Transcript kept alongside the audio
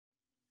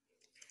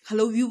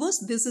Hello viewers,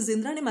 this is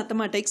Indrani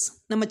Mathematics.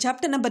 நம்ம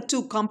chapter number 2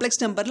 complex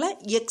numberல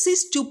x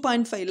is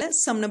 2.5ல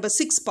sum number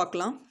 6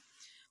 பார்க்கலாம்.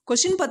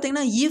 Question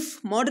பார்த்தீங்கன்னா if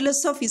modulus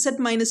of z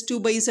minus 2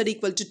 by z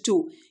equal to 2.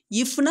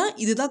 Ifனா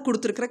இதுதான்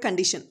கொடுத்திருக்கிற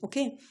condition.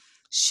 Okay.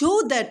 Show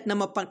that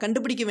நம்ம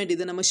கண்டுபிடிக்க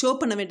வேண்டியது நம்ம show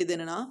பண்ண வேண்டியது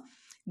என்னன்னா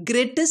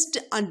greatest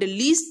and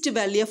least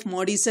value of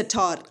mod z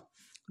are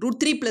root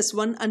 3 plus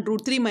 1 and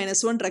root 3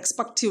 minus 1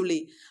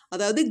 respectively.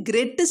 அதாவது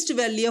greatest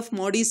value of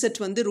mod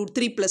z வந்து root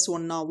 3 plus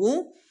 1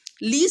 ஆவும்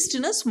least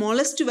na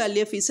smallest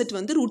value of z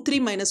வந்து root 3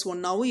 minus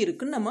 1 ஆவும்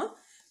இருக்குன்னு நம்ம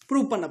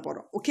prove பண்ண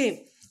போறோம். Okay.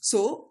 So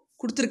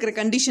கொடுத்திருக்கிற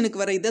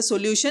கண்டிஷனுக்கு வர இத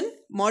solution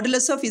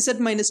modulus of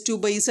z minus 2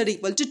 by z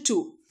equal to 2.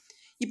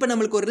 இப்போ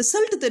நம்மளுக்கு ஒரு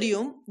ரிசல்ட்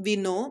தெரியும். We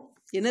know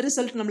என்ன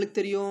ரிசல்ட் நம்மளுக்கு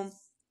தெரியும்?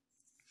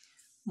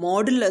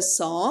 modulus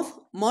of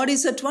mod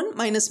z1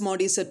 minus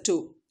mod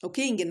z2.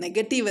 Okay, இங்க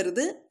நெகட்டிவ்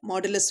வருது,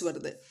 modulus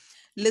வருது.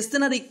 Less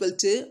than or equal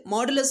to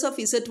modulus of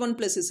z1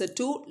 plus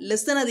z2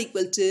 less than or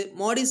equal to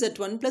mod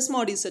z1 plus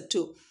mod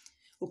z2.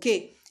 Okay,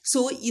 so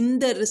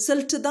இந்த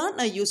result தான்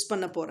நான் use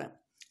பண்ண போறேன்.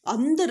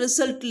 அந்த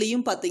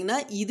ரிசல்ட்லயும் பாத்தீங்கன்னா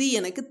இது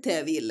எனக்கு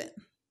தேவையில்லை.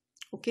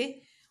 ஓகே,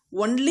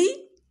 ஒன்லி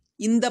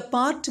இந்த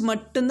பார்ட்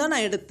மட்டும் தான்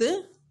நான் எடுத்து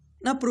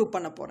நான் ப்ரூவ்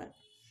பண்ண போறேன்.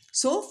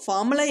 ஸோ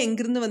ஃபார்முலா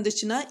எங்கிருந்து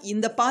வந்துச்சுன்னா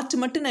இந்த பார்ட்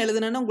மட்டும் நான்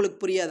எழுதுனேன்னா உங்களுக்கு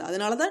புரியாது.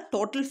 அதனால தான்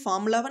டோட்டல்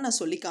ஃபார்முலாவை நான்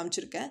சொல்லி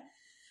காமிச்சிருக்கேன்.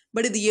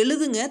 பட் இது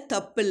எழுதுங்க,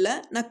 தப்பு இல்லை.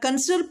 நான்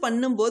கன்சிடர்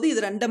பண்ணும்போது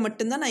இது ரெண்டை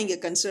மட்டும்தான் நான் இங்கே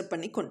கன்சிடர்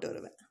பண்ணி கொண்டு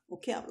வருவேன்.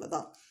 ஓகே,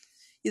 அவ்வளோதான்.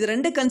 இது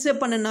ரெண்டு கன்சிடர்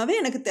பண்ணனாவே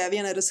எனக்கு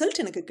தேவையான ரிசல்ட்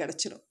எனக்கு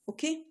கிடைச்சிரும்.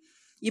 ஓகே,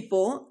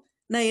 இப்போது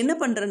நான் என்ன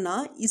பண்ணுறேன்னா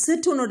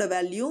Z1ஓட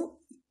வேல்யூ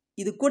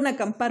இது கூட நான்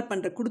கம்பேர்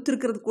பண்ணுறேன்,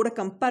 கொடுத்துருக்கிறது கூட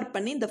கம்பேர்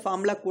பண்ணி இந்த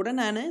ஃபார்முலா கூட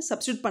நான்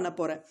சப்ஸ்டியூட் பண்ண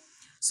போகிறேன்.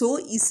 ஸோ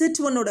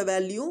Z1ஓட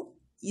வேல்யூ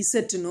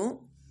Z1னும்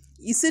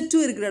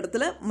Z2 இருக்கிற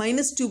இடத்துல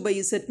 -2 by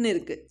Zன்னு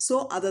இருக்குது. ஸோ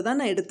அதை தான்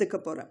நான் எடுத்துக்க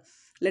போகிறேன்.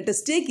 Let us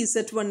take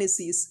Z1 is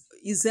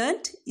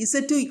Z,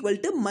 Z2 equal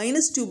to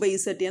 -2 by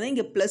Z. ஏன்னா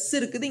இங்கே ப்ளஸ்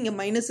இருக்குது, இங்கே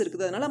மைனஸ்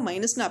இருக்குது, அதனால்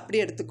மைனஸ் நான்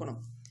அப்படியே எடுத்துக்கணும்.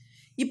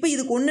 இப்போ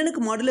இதுக்கு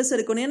ஒன்றுக்கு மாடுலஸ்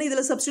இருக்கணும், ஏன்னா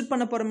இதில் சப்ஸ்டியூட்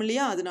பண்ண போகிறோம்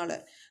இல்லையா, அதனால.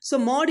 So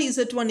mod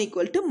Z1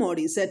 equal to mod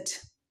Z.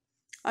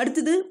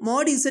 அடுத்தது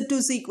mod Z2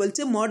 is equal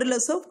to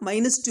modulus of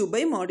 -2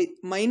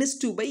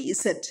 by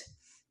Z.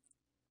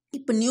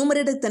 இப்போ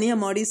நியூமரேட்டர் தனியாக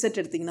mod Z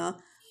எடுத்திங்கன்னா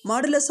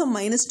modulus of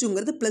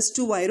 -2ங்கிறது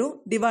 +2 ஆயிரும்,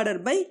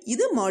 டிவைடட் பை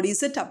இது mod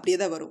Z அப்படியே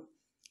தான் வரும்.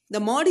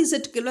 இந்த mod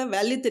Z-க்குள்ள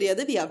வேல்யூ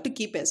தெரியாது, we have to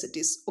keep as it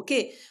is. Okay,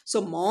 so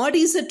mod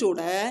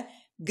Z-ஓட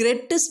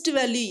greatest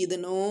value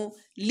இதுனும்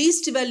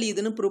least value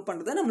இதுன்னு ப்ரூவ்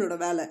பண்ணுறது நம்மளோட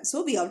வேலை. So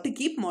we have to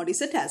keep mod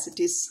Z as it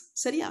is.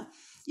 சரியா?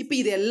 இப்போ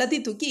இது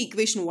எல்லாத்தையும் தூக்கி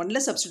ஈக்குவேஷன் 1ல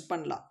சப்ஸ்டியூட்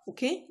பண்ணலாம்.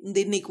 ஓகே, இந்த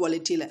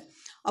இன்இக்வாலிட்டியில்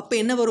அப்போ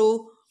என்ன வரும்?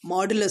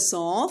 modulus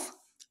of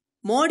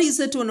mod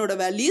Z1ஓட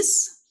values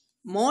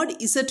mod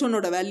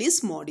Z1ஓட values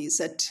mod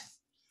Z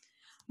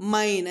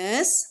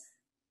minus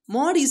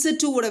mod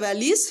Z2ஓட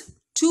values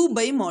 2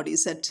 by mod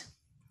Z.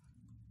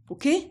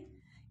 Okay,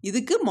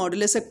 இதுக்கு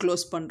மாடுலஸை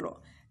க்ளோஸ் பண்ணுறோம்.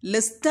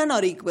 Less than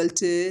or equal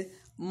to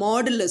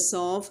modulus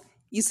of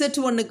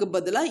Z1க்கு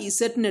பதிலாக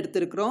Zன்னு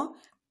எடுத்துருக்கிறோம்,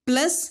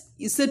 ப்ளஸ்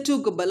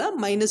Z2க்கு பதிலாக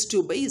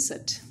 -2 by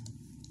Z.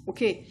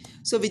 Okay,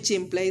 so which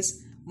implies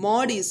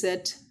mod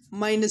Z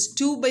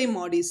 -2 by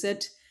mod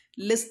Z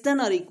less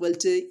than or equal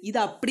to, இது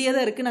அப்படியே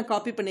தான் இருக்குது, நான்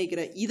copy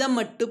பண்ணிக்கிறேன். இதை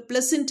மட்டும்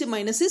plus into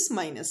minus is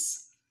minus.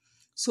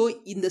 So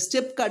இந்த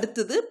ஸ்டெப்க்கு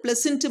அடுத்தது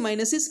ப்ளஸ் இன்ட்டு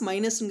மைனஸ் இஸ்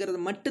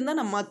மைனஸ்ங்கிறது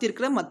மட்டும்தான் நான்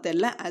மாற்றிருக்கிறேன், மற்ற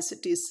எல்லாம் ஆஸ்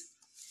இட் இஸ்.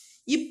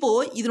 இப்போ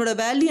இதனோட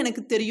வேல்யூ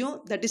எனக்கு தெரியும்,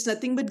 that is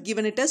nothing but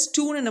given it as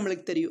 2ன்னு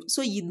நம்மளுக்கு தெரியும்.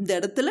 ஸோ இந்த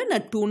இடத்துல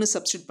நான் 2ன்னு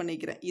சப்ஸ்டியூட்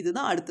பண்ணிக்கிறேன்.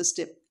 இதுதான் அடுத்த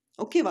ஸ்டெப்.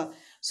 ஓகேவா?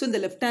 ஸோ இந்த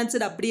லெஃப்ட் ஹேண்ட்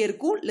சைடு அப்படியே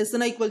இருக்கும், லெஸ்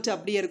தென் ஈக்குவல் டு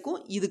அப்படியே இருக்கும்,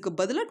 இதுக்கு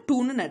பதிலாக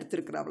 2ன்னு நான்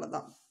எடுத்துருக்கிறேன்,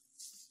 அவ்வளோதான்.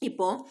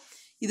 இப்போ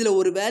இதில்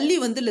ஒரு வேல்யூ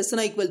வந்து லெஸ்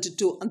தென் ஈக்குவல் டு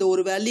 2, அந்த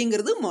ஒரு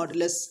வேல்யூங்கிறது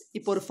மாடுலஸ்.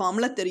 இப்போ ஒரு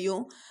ஃபார்முலா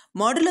தெரியும்,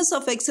 modulus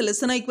of X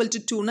less then equal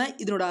to 2னா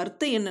இதனோட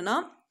அர்த்தம் என்னன்னா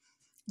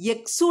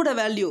எக்ஸோட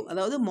வேல்யூ,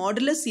 அதாவது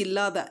மாடுலஸ்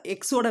இல்லாத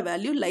எக்ஸோட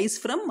வேல்யூ லைஸ்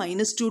ஃப்ரம்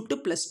 -2 to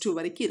 +2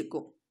 வரைக்கும்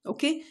இருக்கும்.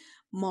 Okay,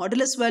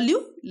 modulus value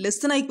less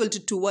then equal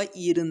to 2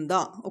 இருந்தா.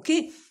 ஓகே,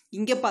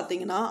 இங்கே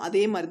பார்த்தீங்கன்னா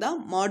அதே மாதிரி தான்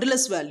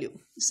மாடுலஸ் வேல்யூ.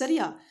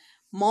 சரியா?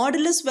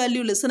 Modulus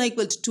value less then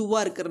equal to 2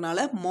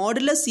 இருக்கிறனால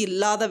மாடுலஸ்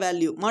இல்லாத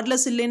வேல்யூ,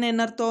 மாடுலஸ் இல்லைன்னா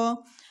என்ன அர்த்தம்?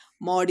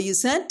 mod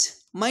Z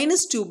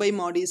 -2 by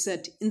mod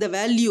Z. இந்த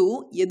வேல்யூ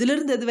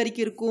எதிலிருந்து எது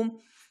வரைக்கும் இருக்கும்?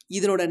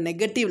 இதனோட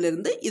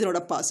நெகட்டிவ்லேருந்து இதனோட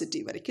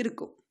பாசிட்டிவ் வரைக்கும்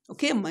இருக்கும்.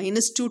 ஓகே,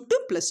 -2 to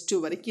 +2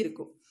 வரைக்கும்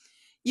இருக்கும்.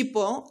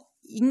 இப்போ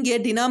இங்கே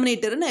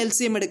டினாமினேட்டரை நான்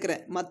எல்சிஎம்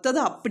எடுக்கிறேன், மற்றது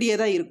அப்படியே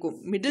தான் இருக்கும்.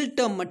 மிடில்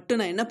டேர்ம் மட்டும்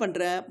நான் என்ன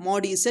பண்ணுறேன்?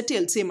 mod Z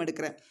எல்சிஎம்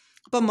எடுக்கிறேன்.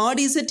 அப்போ mod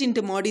Z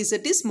into mod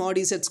Z is mod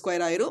Z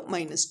square ஆயிரும்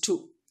 -2.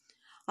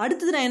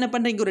 அடுத்தது நான் என்ன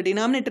பண்ணுறேன்? இங்கே ஒரு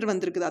டினாமினேட்டர்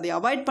வந்திருக்குது, அதை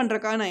அவாய்ட்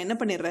பண்ணுறக்காக நான் என்ன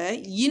பண்ணிடுறேன்?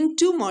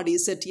 Into mod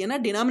Z. ஏன்னா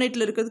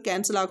டினாமினேட்டரில் இருக்கிறது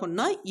கேன்சல்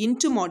ஆகும்னா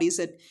into mod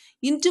Z.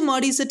 Into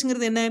mod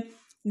Zங்கிறது என்ன?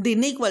 இந்த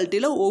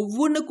இன்இக்வாலிட்டியில்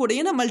ஒவ்வொன்று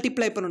கூடயும் நான்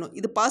மல்டிப்ளை பண்ணணும்.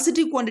 இது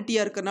பாசிட்டிவ்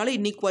குவான்டிட்டியாக இருக்கிறனால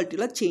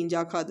இன்இக்வாலிட்டியில் சேஞ்ச்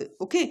ஆகாது.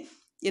 ஓகே,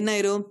 என்ன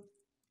ஆயிரும்?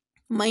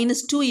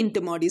 -2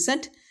 into mod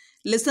Z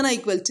less then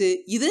equal to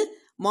இது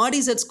mod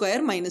Z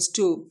square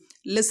 -2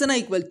 less then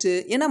equal to,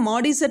 ஏன்னா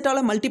mod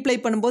Z-ஆல் மல்டிப்ளை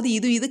பண்ணும்போது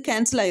இது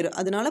கேன்சல் ஆயிரும்,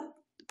 அதனால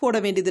போட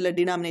வேண்டியதில்லை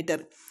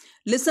denominator.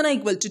 Less then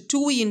equal to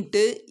 2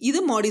 into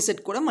இது mod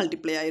Z கூட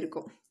மல்டிப்ளை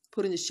ஆகிருக்கும்.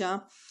 புரிஞ்சிச்சா?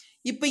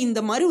 இப்போ இந்த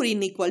மாதிரி ஒரு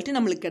இன்இக்வாலிட்டி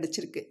நம்மளுக்கு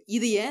கிடச்சிருக்கு.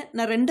 இதையே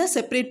நான் ரெண்டாக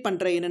செப்பரேட்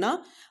பண்ணுறேன். என்னென்னா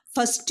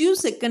ஃபஸ்ட்டையும்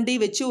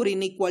செகண்டையும் வச்சு ஒரு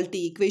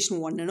இன்இக்வாலிட்டி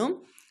ஈக்குவேஷன் 1னும்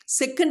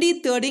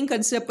செகண்டையும் தேர்டையும்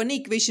கன்சிடர் பண்ணி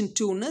ஈக்குவேஷன்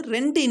 2ன்னு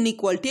ரெண்டு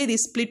இன்இக்வாலிட்டியை இதை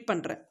ஸ்ப்ளிட்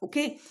பண்ணுறேன்.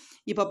 ஓகே,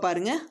 இப்போ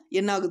பாருங்கள்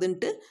என்ன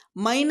ஆகுதுன்ட்டு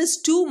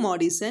 -2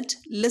 mod z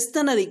less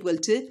than or equal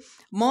to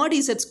mod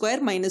z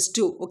square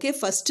 -2. Okay,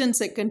 first and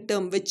second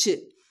term வச்சு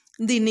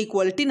இந்த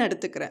இன்இக்வாலிட்டி நான்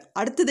எடுத்துக்கிறேன்.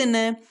 அடுத்தது என்ன,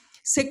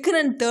 செகண்ட்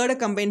அண்ட் தேர்டை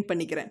கம்பைன்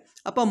பண்ணிக்கிறேன்.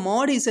 அப்போ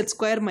mod z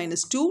square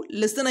 -2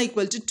 less than or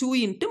equal to 2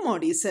 into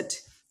mod z.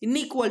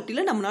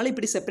 இன்இக்வாலிட்டியில் நம்மளால்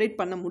இப்படி செப்பரேட்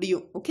பண்ண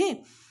முடியும். ஓகே,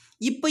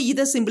 இப்போ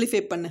இதை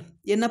சிம்பிளிஃபை பண்ணு.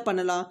 என்ன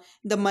பண்ணலாம்,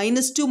 இந்த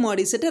 -2 mod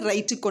z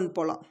ரைட்டுக்கு கொண்டு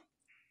போகலாம்.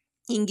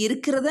 இங்கே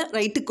இருக்கிறத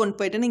ரைட்டுக்கு கொண்டு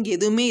போயிட்டேன்னா இங்கே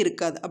எதுவுமே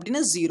இருக்காது,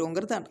 அப்படின்னா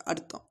 0ங்கிறது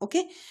அர்த்தம்.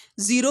 Okay,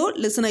 0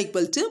 less than or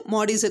equal to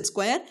mod z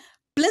square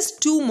plus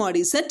 2 mod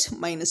z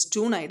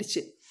 -2ன்னு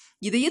ஆயிடுச்சு.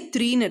 இதையே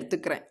 3ன்னு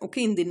எடுத்துக்கிறேன். ஓகே,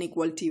 இந்த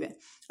இன்இக்வாலிட்டியை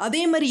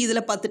அதே மாதிரி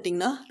இதில்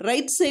பார்த்துட்டிங்கன்னா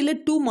ரைட் சைடில்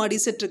 2 mod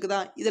z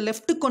இருக்குதா, இதை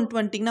லெஃப்ட்டுக்கு கொண்டு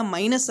வந்துட்டிங்கன்னா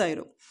மைனஸ்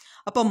ஆயிரும்.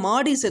 அப்போ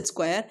mod z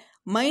square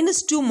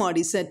 -2 mod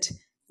z,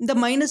 இந்த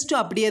 -2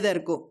 அப்படியே தான்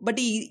இருக்கும்.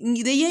 பட்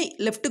இதையே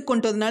லெஃப்ட்டுக்கு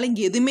கொண்டு வந்ததுனால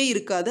இங்கே எதுவுமே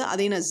இருக்காது,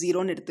 அதை நான்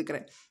 0ன்னு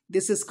எடுத்துக்கிறேன்.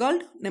 திஸ் இஸ்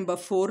கால்ட் நம்பர்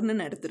 4ன்னு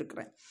நான்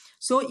எடுத்துருக்கிறேன்.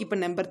 ஸோ இப்போ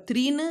நம்பர்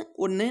 3ன்னு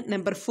ஒன்று,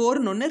 நம்பர்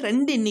 4ன்னு ஒன்று,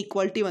 ரெண்டு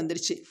இன்இக்வாலிட்டி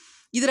வந்துருச்சு.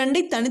 இது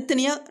ரெண்டையும்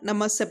தனித்தனியாக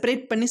நம்ம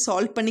செப்பரேட் பண்ணி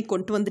சால்வ் பண்ணி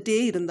கொண்டு வந்துட்டே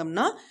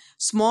இருந்தோம்னா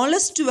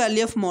smallest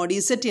value of mod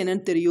z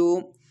என்னன்னு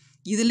தெரியும்,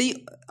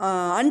 இதுலேயும்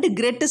and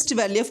greatest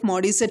value of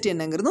mod z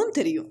என்னங்கிறதும்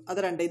தெரியும். அதை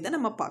ரெண்டையும் தான்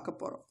நம்ம பார்க்க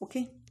போகிறோம்.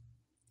 ஓகே,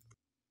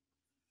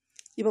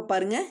 இப்போ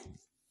பாருங்கள்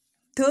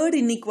தேர்ட்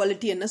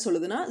இன்இக்வாலிட்டி என்ன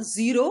சொல்லுதுன்னா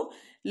 0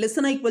 less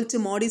than or equal to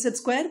mod z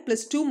square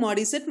plus 2 mod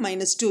z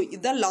 -2.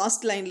 இதுதான்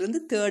லாஸ்ட்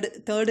லைன்லேருந்து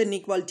தேர்ட்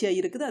இன்இக்வாலிட்டியாக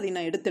இருக்குது. அதை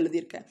நான் எடுத்து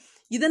எழுதியிருக்கேன்.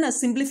 இதை நான்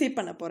சிம்பிளிஃபை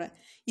பண்ண போகிறேன்.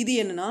 இது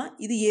என்னென்னா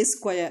இது a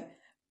ஸ்கொயர்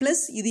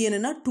ப்ளஸ் இது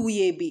என்னென்னா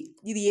 2ab.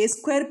 இது a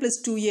ஸ்கொயர் ப்ளஸ்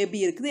 2ab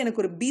இருக்குது.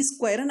 எனக்கு ஒரு b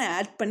ஸ்கொயரை நான்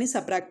ஆட் பண்ணி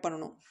சப்ராக்ட்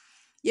பண்ணணும்.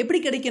 எப்படி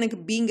கிடைக்கும் எனக்கு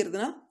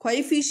பிங்கிறதுனா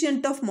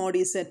கோஎஃபிஷியன்ட் ஆஃப் mod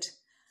z,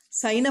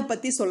 சைனை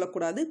பற்றி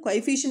சொல்லக்கூடாது.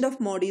 Coefficient of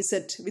mod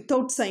z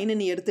without சைனை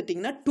நீ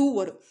எடுத்துட்டிங்கன்னா 2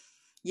 வரும்.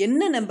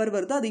 என்ன நம்பர்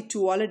வருதோ அதை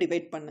 2ஆல்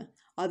டிவைட் பண்ணு,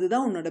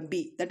 அதுதான் உன்னோட b.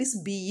 That is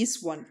b is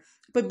 1.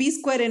 இப்போ b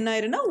ஸ்கொயர் என்ன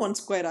ஆயிரும்னா 1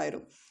 ஸ்கொயர்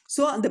ஆயிரும்.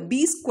 ஸோ அந்த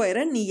b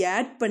ஸ்கொயரை நீ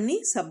ஆட் பண்ணி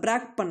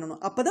சப்ராக்ட்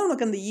பண்ணணும். அப்போ தான்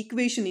உனக்கு அந்த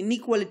ஈக்குவேஷன்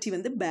இன்இக்வாலிட்டி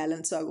வந்து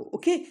பேலன்ஸ் ஆகும்.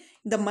 ஓகே,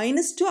 இந்த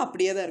 -2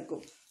 அப்படியே தான்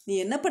இருக்கும். நீ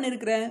என்ன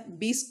பண்ணியிருக்கிற,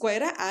 b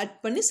ஸ்கொயரை ஆட்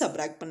பண்ணி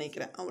சப்ராக்ட்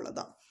பண்ணிக்கிற,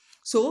 அவ்வளோதான்.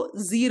 So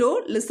 0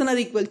 less than or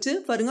equal to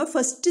பாருங்க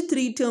ஃபஸ்ட்டு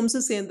 3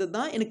 டேர்ம்ஸு சேர்ந்தது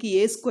தான் எனக்கு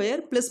a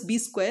square plus b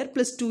square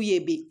plus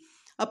 2ab.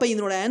 அப்போ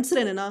இதனோட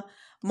ஆன்சர் என்னென்னா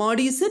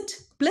mod z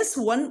plus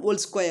 1 whole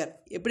square.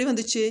 எப்படி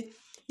வந்துச்சு,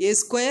 a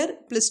square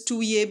plus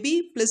 2ab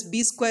plus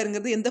b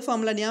ஸ்கொயருங்கிறது எந்த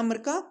ஃபார்முலா ஞாபகம்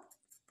இருக்கா,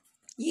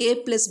 a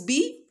plus b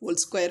whole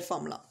square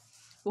formula.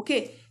 Okay,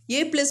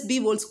 a plus b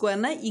whole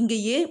ஸ்கொயர்னா இங்கே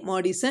a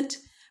mod z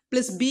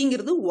plus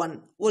bங்கிறது 1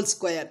 whole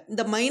square.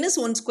 இந்த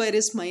 -1 ஸ்கொயர்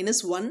இஸ்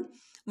 -1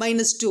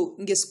 -2.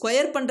 இங்கே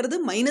square பண்ணுறது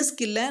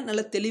மைனஸ்க்கு இல்லை,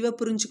 நல்லா தெளிவாக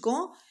புரிஞ்சுக்கோ.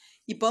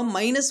 இப்போ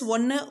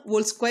 -1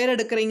 ஹோல் ஸ்கொயர்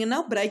எடுக்கிறீங்கன்னா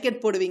ப்ராக்கெட்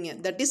போடுவீங்க,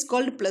 தட் இஸ்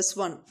கால்டு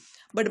 +1.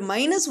 பட்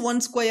 -1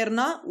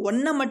 ஸ்கொயர்னா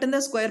 1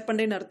 மட்டும்தான் ஸ்கொயர்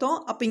பண்ணுறேன்னு அர்த்தம்.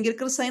 அப்போ இங்கே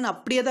இருக்கிற சைன்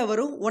அப்படியே தான்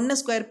வரும். 1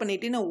 ஸ்கொயர்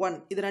பண்ணிட்டீங்கன்னா 1.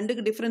 இது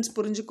ரெண்டுக்கு டிஃப்ரென்ஸ்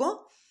புரிஞ்சுக்கோ,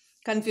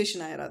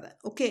 கன்ஃபியூஷன் ஆயிடாத.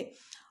 ஓகே,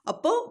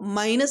 அப்போது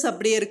மைனஸ்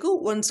அப்படியே இருக்குது,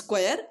 1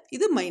 ஸ்கொயர்,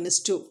 இது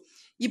 -2.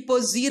 இப்போ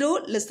 0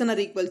 less than or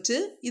equal to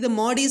இது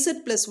mod z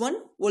plus 1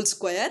 whole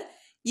square,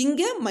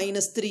 இங்கே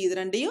 -3, இது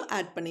ரெண்டையும்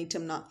ஆட்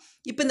பண்ணிட்டோம்னா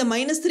இப்போ இந்த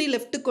 -3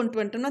 லெஃப்ட்டுக்கு கொண்டு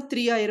வந்துட்டோம்னா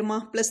 3 ஆயிருமா,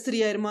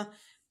 +3 ஆயிருமா,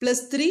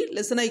 +3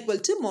 less than or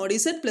equal to mod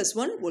z plus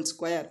 1 whole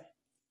square.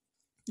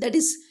 That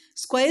is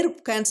square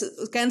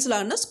cancel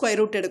ஆனால் ஸ்கொயர்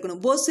ரூட்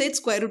எடுக்கணும். போத் சைட்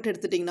ஸ்கொயர் ரூட்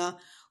எடுத்துட்டிங்கன்னா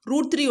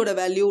 √3யோட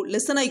value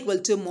less than or equal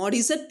to mod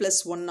z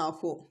plus 1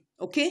 ஆகும்.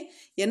 ஓகே,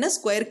 என்ன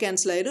ஸ்கொயர்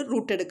கேன்சல் ஆயிரும்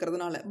root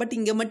எடுக்கிறதுனால. But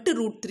இங்கே மட்டும்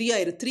 √3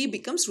 ஆயிரும், 3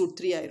 becomes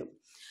 √3 ஆயிரும்.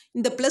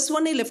 இந்த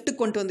 +1ஐ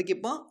லெஃப்ட்டுக்கு கொண்டு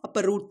வந்துக்கிப்போம். அப்போ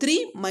 √3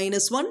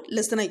 -1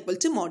 less than or equal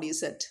to mod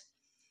z.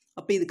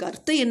 அப்போ இதுக்கு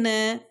அர்த்தம் என்ன,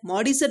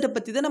 mod z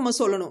பற்றி தான் நம்ம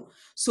சொல்லணும்.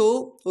 ஸோ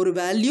ஒரு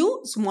value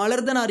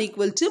smaller than or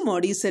equal to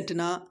mod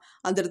zனா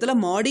அந்த இடத்துல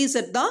mod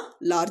z தான்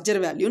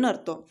லார்ஜர் வேல்யூன்னு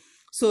அர்த்தம்.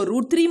 So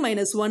 √3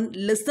 -1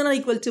 less than or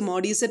equal to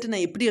mod z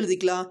நான் எப்படி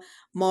எழுதிக்கலாம்,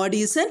 mod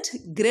z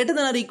greater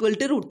than or equal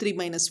to √3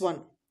 -1.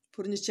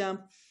 புரிஞ்சுச்சா?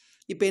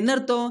 இப்போ என்ன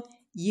அர்த்தம்,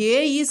 a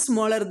is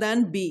smaller than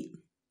b.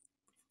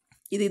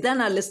 இதுதான்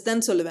நான் லெஸ்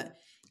தான் சொல்லுவேன்.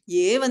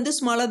 a வந்து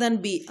smaller than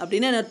b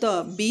அப்படின்னு என்ன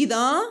அர்த்தம், b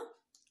தான்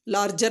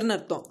லார்ஜர்னு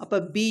அர்த்தம். அப்போ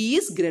b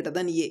is greater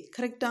than a.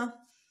 கரெக்டா?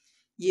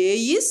 a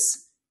is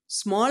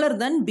smaller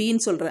than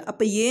bன்னு சொல்கிறேன்.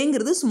 அப்போ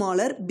ஏங்கிறது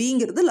ஸ்மாலர்,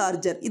 பிங்கிறது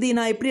லார்ஜர். இதை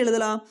நான் எப்படி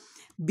எழுதலாம்,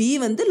 b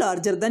வந்து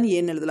லார்ஜர் தான்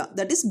ஏன்னு எழுதலாம்.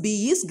 That is b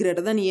is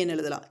greater than ஏன்னு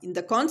எழுதலாம். இந்த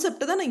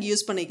கான்செப்டை தான் நான் இங்கே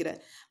யூஸ் பண்ணிக்கிறேன்.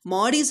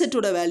 mod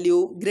z-ஓட value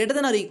greater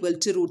than or equal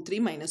to √3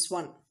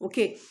 -1.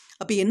 Okay,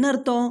 அப்போ என்ன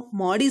அர்த்தம்,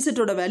 mod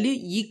z-ஓட வேல்யூ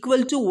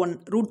ஈக்குவல் டு 1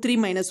 √3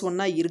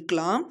 -1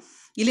 இருக்கலாம்,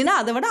 இல்லைன்னா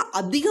அதை விட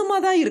அதிகமாக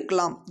தான்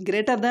இருக்கலாம்.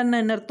 கிரேட்டர் தான்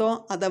என்ன அர்த்தம்,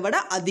 அதை விட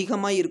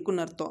அதிகமாக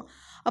இருக்குன்னு அர்த்தம்.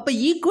 அப்போ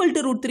ஈக்குவல்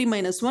டு √3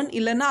 -1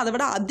 இல்லைன்னா அதை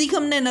விட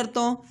அதிகம்னு என்ன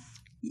அர்த்தம்,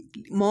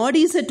 mod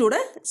z-ஓட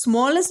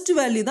ஸ்மாலஸ்ட்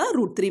வேல்யூ தான்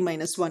 √3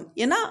 -1.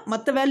 ஏன்னா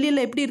மற்ற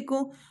வேல்யூவில் எப்படி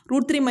இருக்கும்,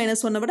 √3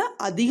 -1 விட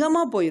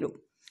அதிகமாக போயிடும்.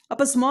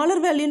 அப்போ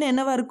ஸ்மாலர் வேல்யூன்னு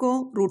என்னவா இருக்கும்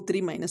ரூட்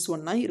 3 மைனஸ்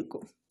 1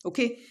 இருக்கும்.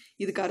 ஓகே,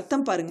 இதுக்கு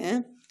அர்த்தம் பாருங்க.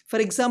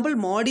 ஃபார் எக்ஸாம்பிள்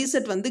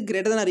மாடிசெட் வந்து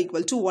greater than or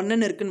equal to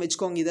 1ன்னு இருக்குன்னு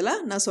வச்சுக்கோங்க.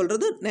 இதெல்லாம் நான்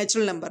சொல்கிறது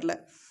நேச்சுரல் நம்பரில்.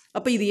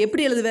 அப்போ இது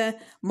எப்படி எழுதுவேன்?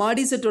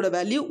 மாடிசெட்டோட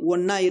வேல்யூ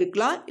 1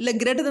 இருக்கலாம், இல்லை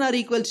greater than or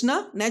equal to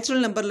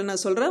natural நம்பரில்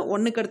நான் சொல்கிறேன்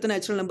 1க்கு அடுத்த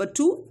நேச்சுரல் நம்பர்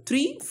 2,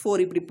 3, 4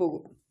 இப்படி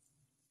போகும்.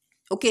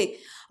 ஓகே,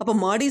 அப்போ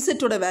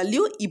மாடிசெட்டோட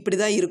வேல்யூ இப்படி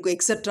தான் இருக்கும்,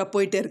 எக்ஸெட்ரா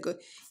போயிட்டே இருக்கும்.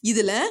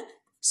 இதில்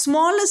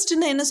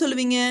ஸ்மாலஸ்ட்னு என்ன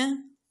சொல்லுவீங்க?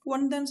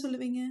 1 தான்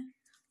சொல்லுவீங்க.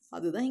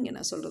 அதுதான் இங்கே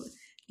நான் சொல்கிறது.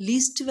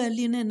 லீஸ்ட்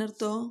வேல்யூன்னு என்ன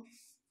அர்த்தம்?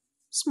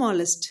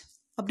 ஸ்மாலஸ்ட்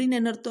அப்படின்னு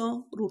என்ன அர்த்தம்?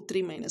 Root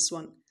 3 minus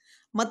 1.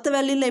 மற்ற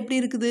வேல்யூவில் எப்படி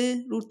இருக்குது?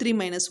 ரூட் 3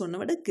 மைனஸ் 1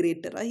 விட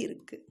கிரேட்டராக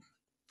இருக்குது.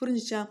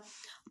 புரிஞ்சிச்சா?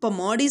 அப்போ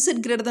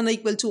மாடிசெட் greater than or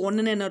equal to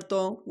 1ன்னு என்ன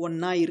அர்த்தம்?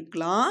 1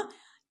 இருக்கலாம்,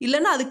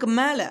 இல்லைன்னா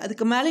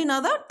அதுக்கு மேலேனா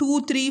தான் 2,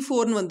 3,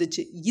 4ன்னு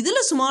வந்துச்சு.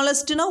 இதில்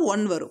ஸ்மாலஸ்ட்னா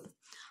 1 வரும்.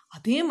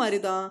 அதே மாதிரி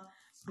தான்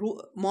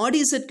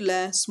மாடிசெட்டில்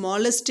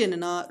ஸ்மாலஸ்ட்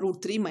என்னன்னா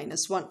ரூட் 3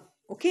 மைனஸ் 1.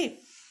 ஓகே,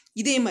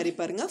 இதே மாதிரி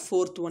பாருங்கள்.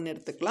 4th ஒன்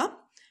எடுத்துக்கலாம்.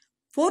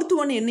 4th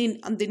ஒன் என்ன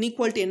அந்த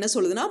இன்இக்வாலிட்டி என்ன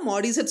சொல்லுதுன்னா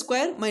மாடிசெட்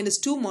square minus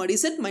 2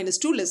 மாடிசெட்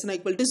minus 2 less than or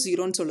equal to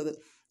 0ன்னு சொல்லுது.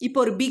 இப்போ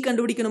ஒரு பி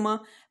கண்டுபிடிக்கணுமா?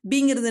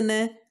 பிங்கிறது என்ன?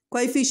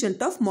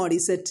 Coefficient of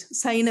மாடிசெட்.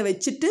 சைனை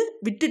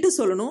விட்டுட்டு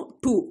சொல்லணும்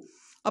 2.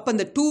 அப்போ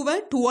அந்த 2வை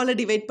 2ஆல்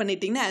டிவைட்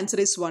பண்ணிட்டீங்கன்னா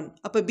ஆன்சர் இஸ் 1.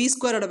 அப்போ பி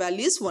ஸ்கொயரோட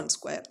வேல்யூ இஸ் 1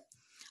 ஸ்கொயர்.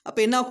 அப்போ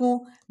என்ன ஆகும்?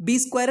 பி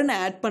ஸ்கொயரை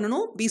ஆட்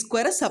பண்ணணும், பி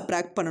ஸ்கொயரை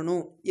சப்ராக்ட்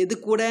பண்ணணும். எது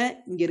கூட?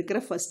 இங்கே இருக்கிற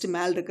ஃபர்ஸ்ட்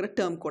மேலே இருக்கிற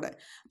டேர்ம் கூட.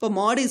 அப்போ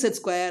மாடிசெட்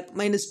square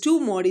minus 2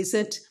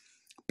 மாடிசெட்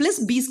plus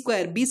B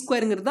square. B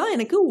ஸ்கொயருங்கிறது தான்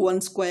எனக்கு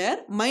 1 square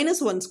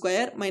minus 1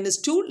 square minus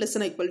 2 less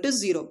than or equal to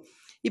 0.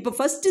 இப்போ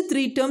ஃபஸ்ட்டு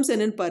 3 டேர்ம்ஸ்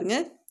என்னென்னு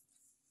பாருங்கள்.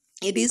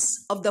 It is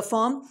of the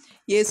form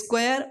a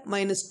square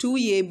minus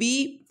 2ab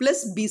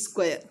plus B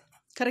square.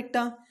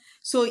 கரெக்டா?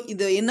 ஸோ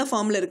இது என்ன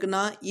ஃபார்மில்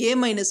இருக்குன்னா a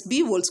minus B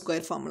whole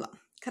square formula.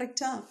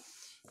 கரெக்டா?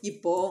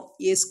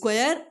 இப்போது a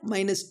square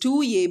minus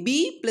 2ab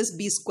plus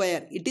B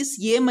square it is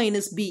a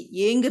minus B.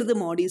 ஏங்கிறது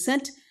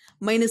மாடிசெட்,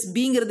 minus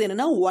பிங்கிறது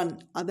என்னென்னா 1,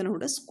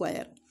 அதனோட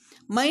ஸ்கொயர்.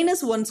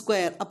 மைனஸ் 1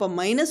 ஸ்கொயர், அப்போ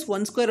மைனஸ்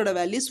 1 ஸ்கொயரோட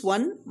values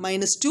 1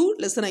 minus 2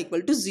 less than or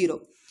equal to 0.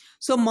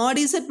 So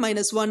மாடிசெட்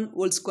minus 1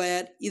 whole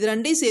square, இது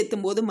ரெண்டையும்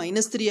சேர்த்தும் போது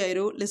மைனஸ் 3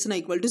 ஆயிரும் less than or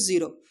equal to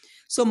 0.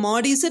 So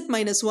மாடிசெட்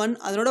minus 1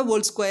 அதனோட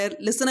whole square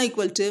less than or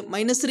equal to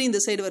minus 3 இந்த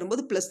side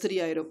வரும்போது ப்ளஸ் 3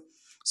 ஆயிரும்.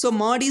 ஸோ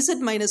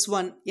மாடிசெட் மைனஸ்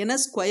 1 ஏன்னா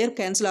ஸ்கொயர்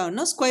கேன்சல்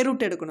ஆகணும்னா ஸ்கொயர்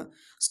ரூட் எடுக்கணும்.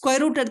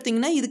 ஸ்கொயர் ரூட்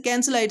எடுத்திங்கன்னா இது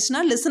கேன்சல்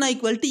ஆகிடுச்சுன்னா less than or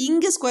equal to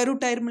இங்கே ஸ்கொயர்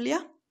ரூட் ஆயிரும் இல்லையா?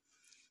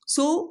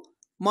 So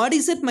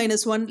மாடிசெட்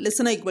minus 1 less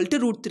than or equal to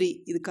root 3.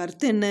 இதுக்கு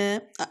அர்த்தம் என்ன?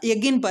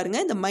 எகெயின்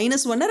பாருங்கள், இந்த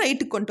மைனஸ் 1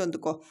 ரைட்டுக்கு கொண்டு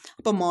வந்துக்கோ.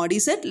 அப்போ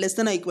மாடிசெட் less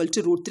than or equal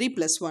to root 3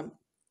 plus 1.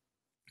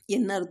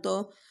 என்ன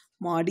அர்த்தம்?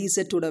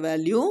 மாடிசெட்டோட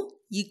value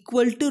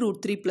equal to root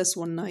 3 plus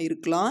 1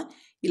 இருக்கலாம்,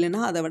 இல்லைனா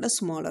அதை விட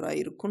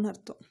ஸ்மாலராக இருக்கும்னு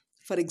அர்த்தம்.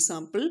 For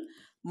example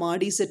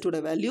மாடிசெட்டோட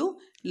value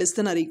less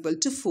than or equal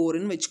to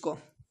 4ன்னு வச்சுக்கோ.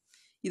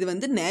 இது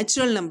வந்து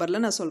நேச்சுரல்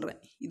நம்பரில் நான் சொல்கிறேன்.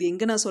 இது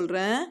எங்கே நான்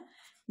சொல்கிறேன்?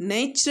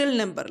 நேச்சுரல்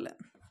நம்பரில்.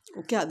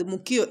 ஓகே, அது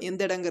முக்கியம்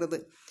எந்த இடங்கிறது.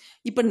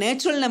 இப்போ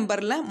நேச்சுரல்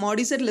நம்பரில்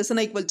மாடிசெட் less than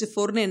or equal to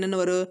 4ன்னு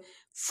என்னென்னு வரும்?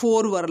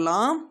 4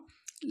 வரலாம்,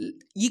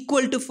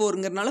 ஈக்குவல் டு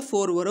 4ங்கிறனால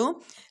 4 வரும்.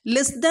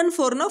 லெஸ் தென்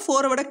 4னா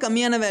 4 விட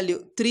கம்மியான வேல்யூ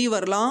 3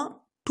 வரலாம்,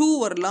 2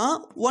 வரலாம்,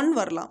 1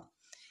 வரலாம்.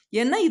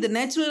 ஏன்னா இது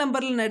நேச்சுரல்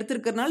நம்பரில் நான்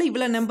எடுத்துருக்கிறதுனால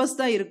இவ்வளோ நம்பர்ஸ்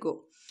தான் இருக்கும்.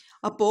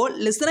 அப்போது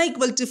less than or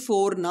equal to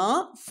 4னா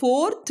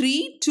 4, 3,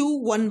 2,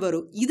 1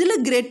 வரும்.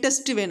 இதில்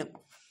கிரேட்டஸ்ட் வேணும்.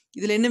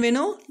 இதில் என்ன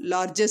வேணும்?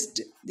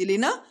 லார்ஜஸ்ட்.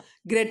 இல்லைன்னா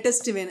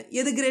கிரேட்டஸ்ட் வேணும்.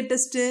 எது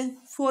கிரேட்டஸ்ட்டு?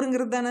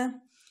 4ங்கிறது தானே.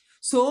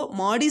 So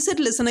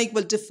மாடிசெட் less than or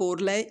equal to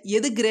 4ல்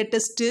எது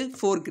கிரேட்டஸ்ட்டு?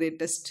 4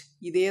 கிரேட்டஸ்ட்.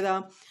 இதே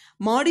தான்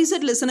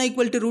மாடிசெட் less than or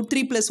equal to root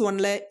 3 plus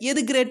 1ல்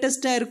எது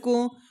கிரேட்டஸ்ட்டாக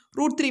இருக்கும்?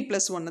 ரூட் 3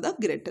 ப்ளஸ் 1 தான்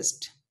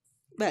கிரேட்டஸ்ட்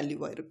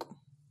வேல்யூவாக இருக்கும்.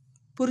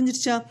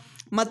 புரிஞ்சிருச்சா?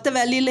 மற்ற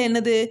வேல்யூவில்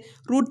என்னது?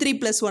 ரூட் 3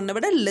 ப்ளஸ் 1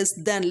 விட லெஸ்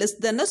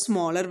தேன்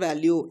ஸ்மாலர்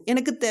வேல்யூ.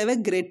 எனக்கு தேவை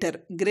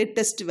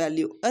greatest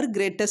value or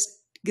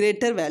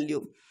greater value.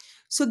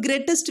 So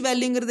greatest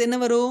வேல்யூங்கிறது என்ன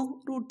வரும்?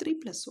 ரூட் 3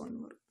 ப்ளஸ் 1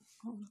 வரும்.